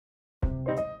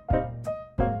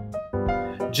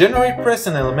GeneratePress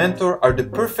and Elementor are the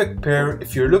perfect pair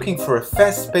if you're looking for a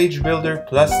fast page builder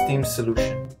plus theme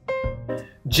solution.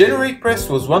 GeneratePress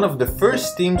was one of the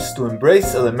first teams to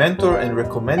embrace Elementor and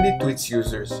recommend it to its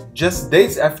users, just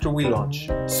days after we launched,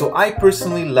 so I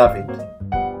personally love it.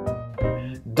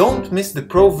 Don't miss the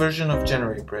Pro version of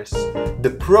GeneratePress.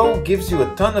 The Pro gives you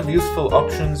a ton of useful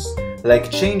options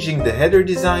like changing the header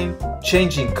design,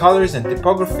 changing colors and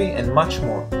typography, and much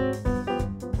more.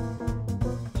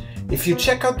 If you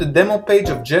check out the demo page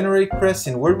of GeneratePress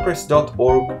in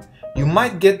WordPress.org, you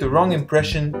might get the wrong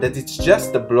impression that it's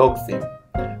just a blog theme.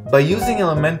 By using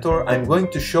Elementor, I'm going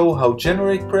to show how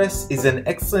GeneratePress is an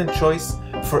excellent choice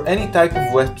for any type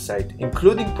of website,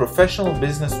 including professional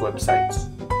business websites.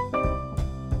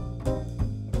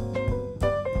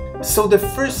 So the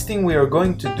first thing we are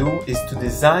going to do is to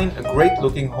design a great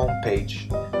looking home page.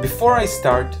 Before I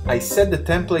start, I set the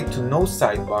template to no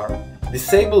sidebar,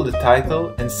 disable the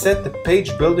title, and set the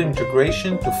page builder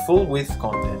integration to full width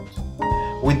content.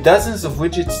 With dozens of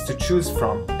widgets to choose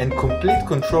from and complete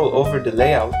control over the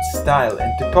layout, style,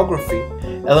 and typography,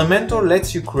 Elementor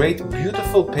lets you create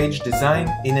beautiful page design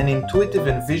in an intuitive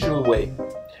and visual way,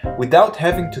 without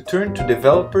having to turn to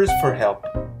developers for help.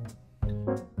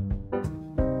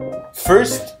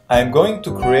 First, I am going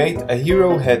to create a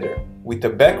hero header with a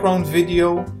background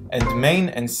video and main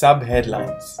and sub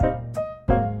headlines.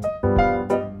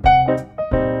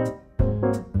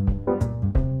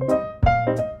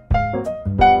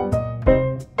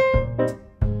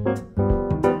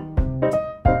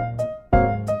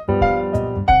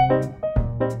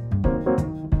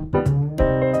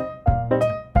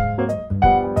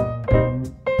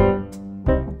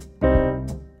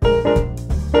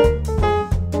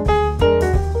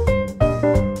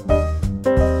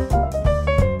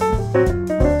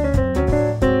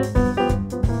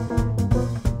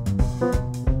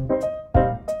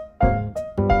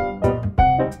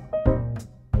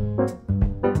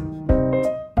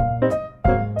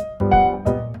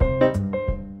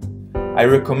 I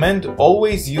recommend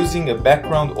always using a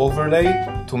background overlay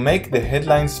to make the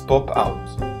headlines pop out.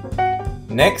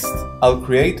 Next, I'll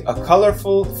create a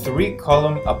colorful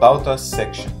 3-column About Us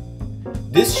section.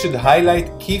 This should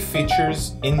highlight key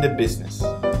features in the business.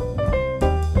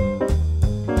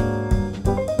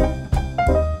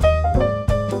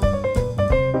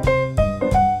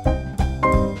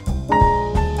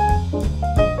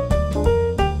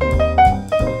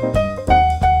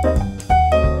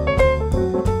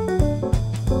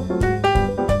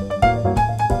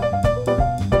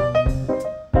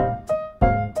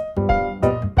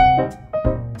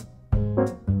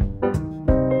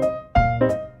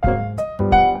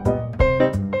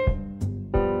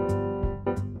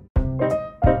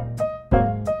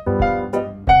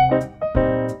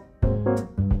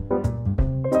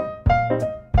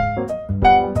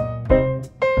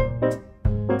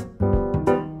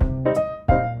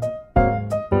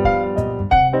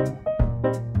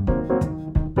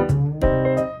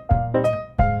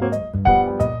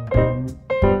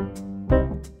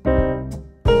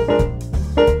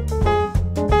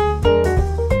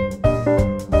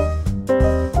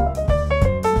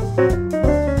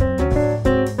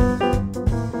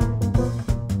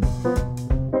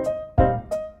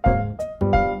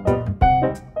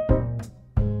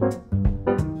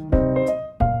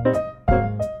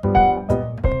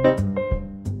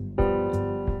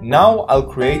 Now I'll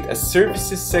create a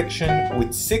services section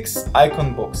with 6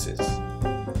 icon boxes.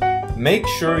 Make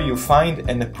sure you find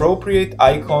an appropriate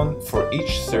icon for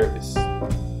each service.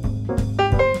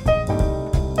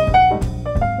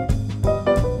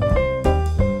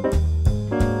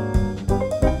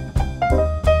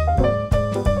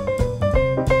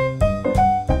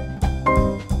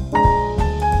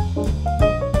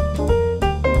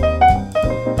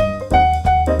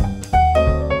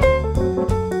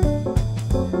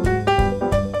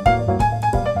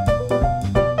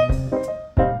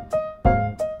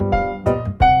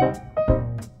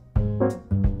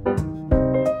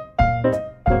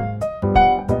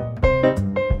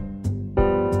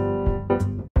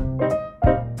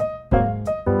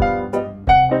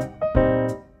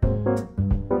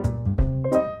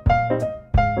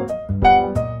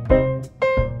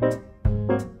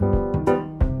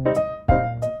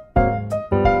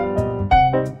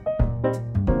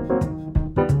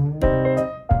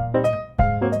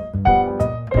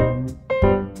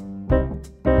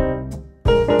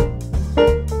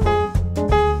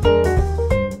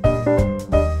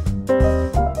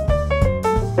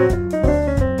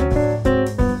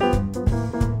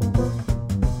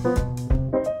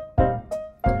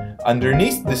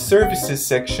 Underneath the services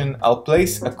section, I'll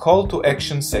place a call to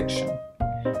action section.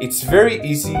 It's very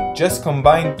easy, just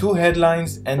combine two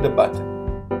headlines and a button.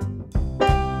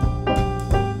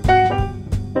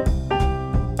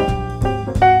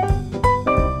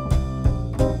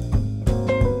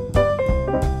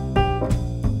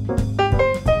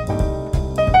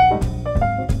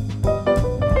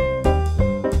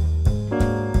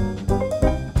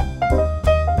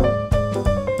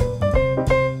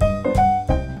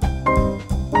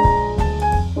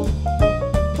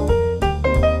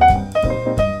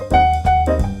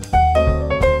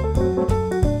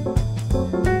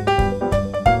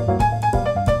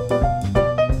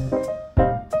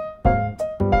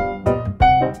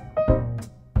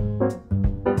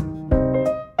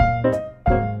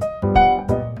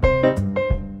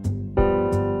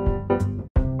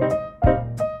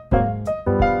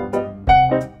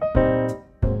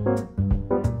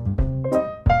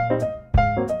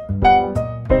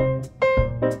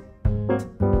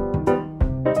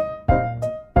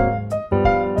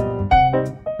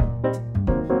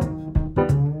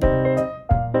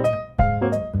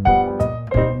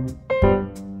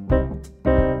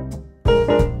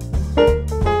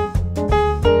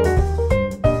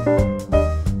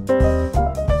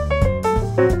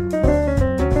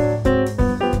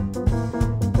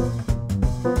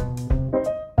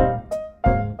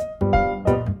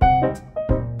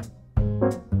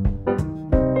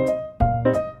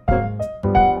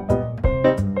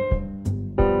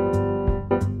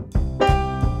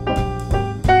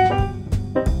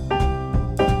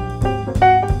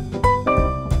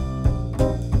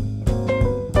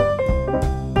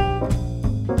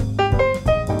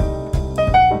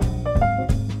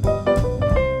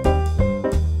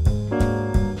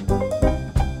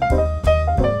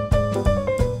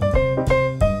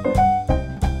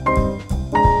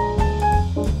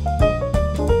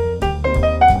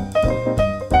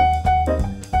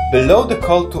 Below the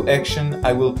call to action,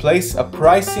 I will place a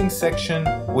pricing section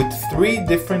with 3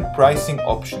 different pricing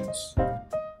options.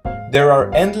 There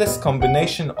are endless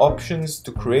combination options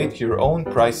to create your own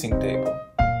pricing table.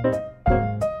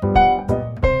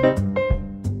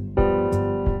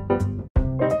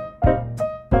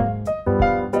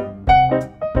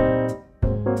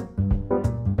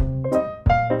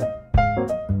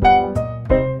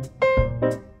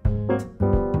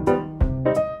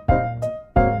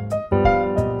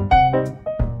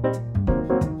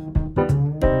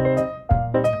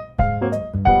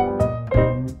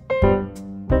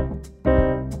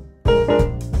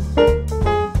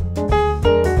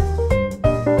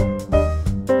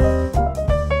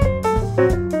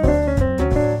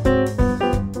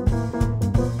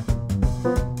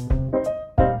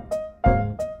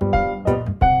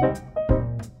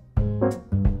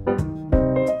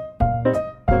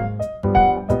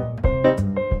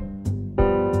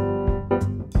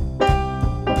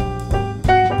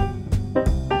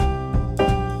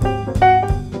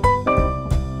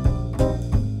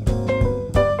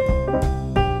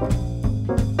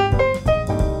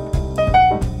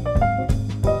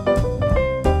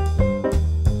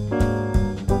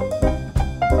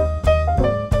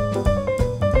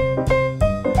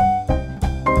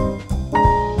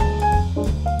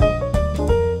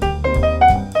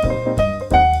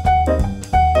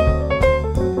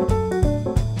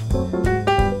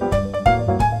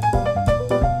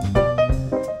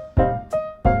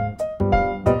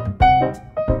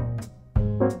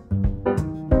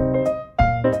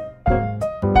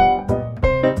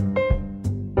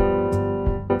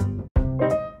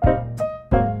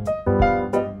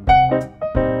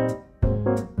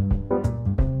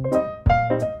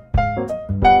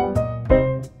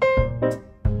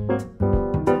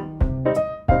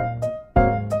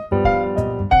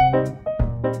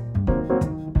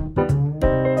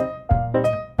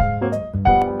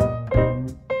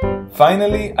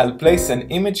 Finally, I'll place an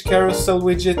image carousel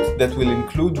widget that will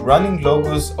include running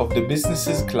logos of the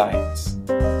business's clients.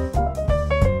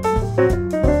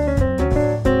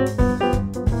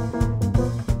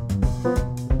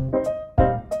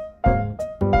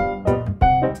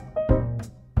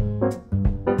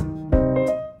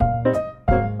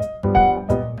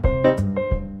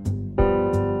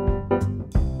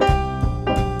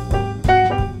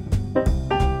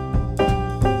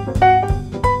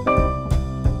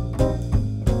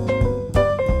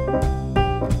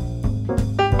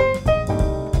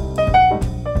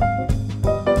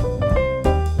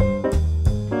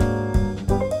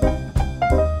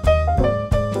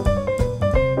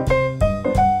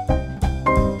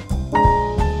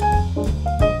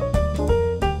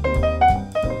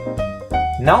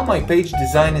 Now my page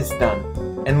design is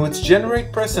done, and with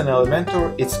GeneratePress and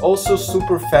Elementor it's also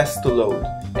super fast to load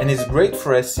and is great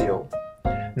for SEO.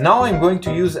 Now I'm going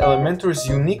to use Elementor's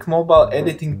unique mobile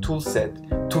editing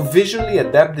toolset to visually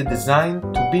adapt the design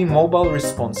to be mobile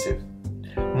responsive.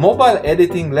 Mobile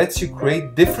editing lets you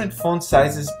create different font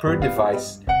sizes per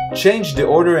device, change the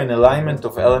order and alignment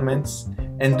of elements,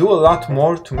 and do a lot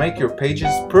more to make your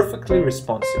pages perfectly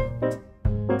responsive.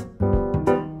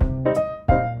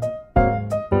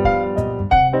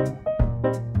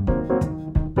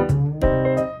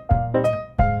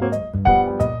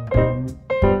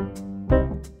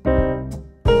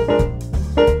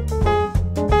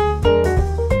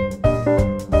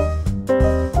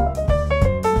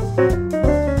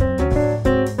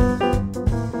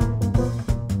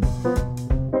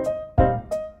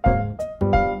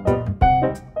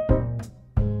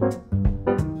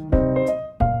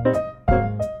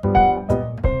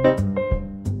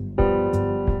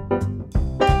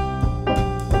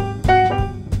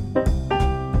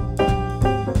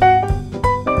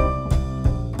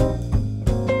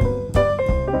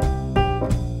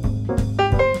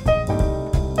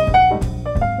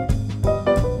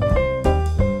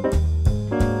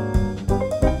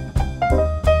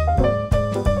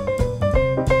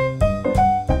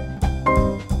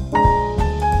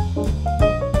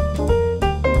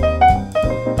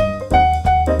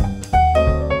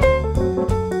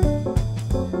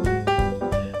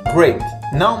 Great!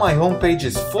 Now my homepage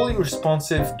is fully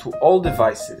responsive to all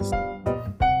devices.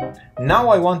 Now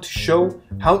I want to show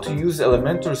how to use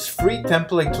Elementor's free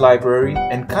template library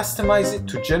and customize it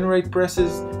to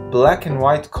GeneratePress's black and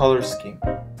white color scheme.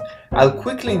 I'll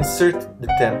quickly insert the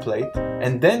template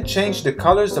and then change the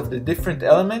colors of the different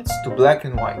elements to black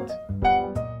and white.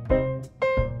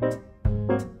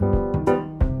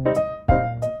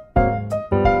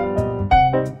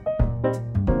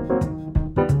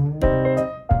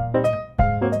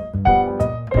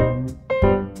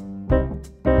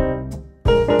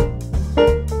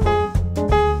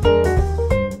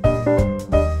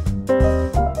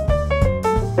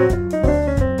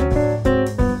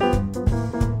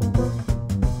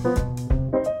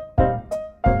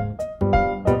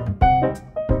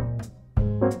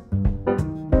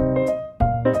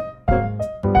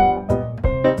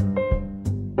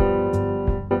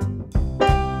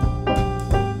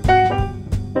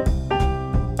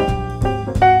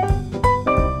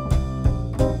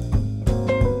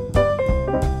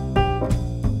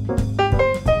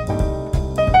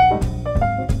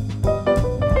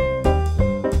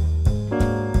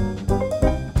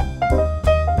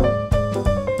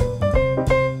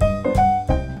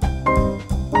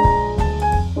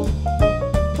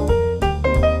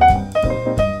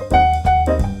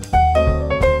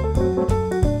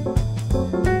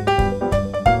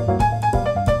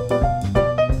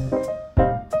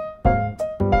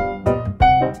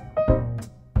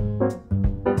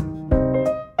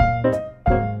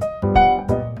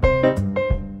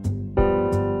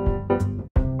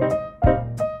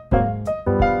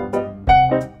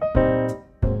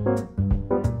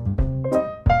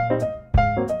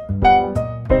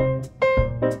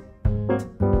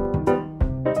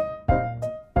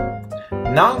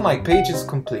 Now my page is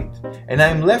complete, and I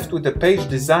am left with a page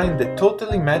design that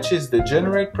totally matches the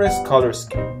GeneratePress color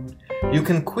scheme. You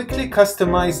can quickly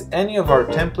customize any of our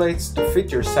templates to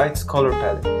fit your site's color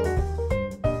palette.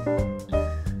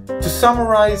 To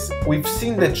summarize, we've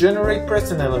seen that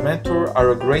GeneratePress and Elementor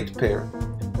are a great pair.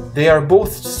 They are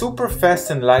both super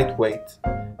fast and lightweight.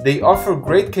 They offer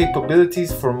great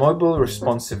capabilities for mobile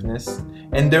responsiveness,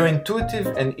 and they're intuitive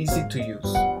and easy to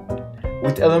use.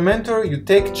 With Elementor, you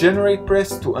take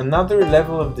GeneratePress to another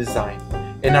level of design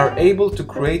and are able to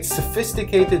create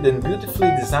sophisticated and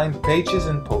beautifully designed pages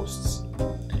and posts.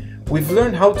 We've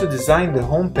learned how to design the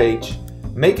home page,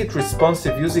 make it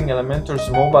responsive using Elementor's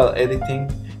mobile editing,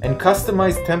 and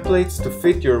customize templates to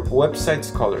fit your website's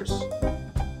colors.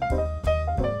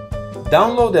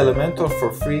 Download Elementor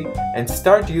for free and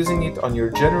start using it on your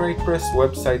GeneratePress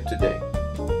website today.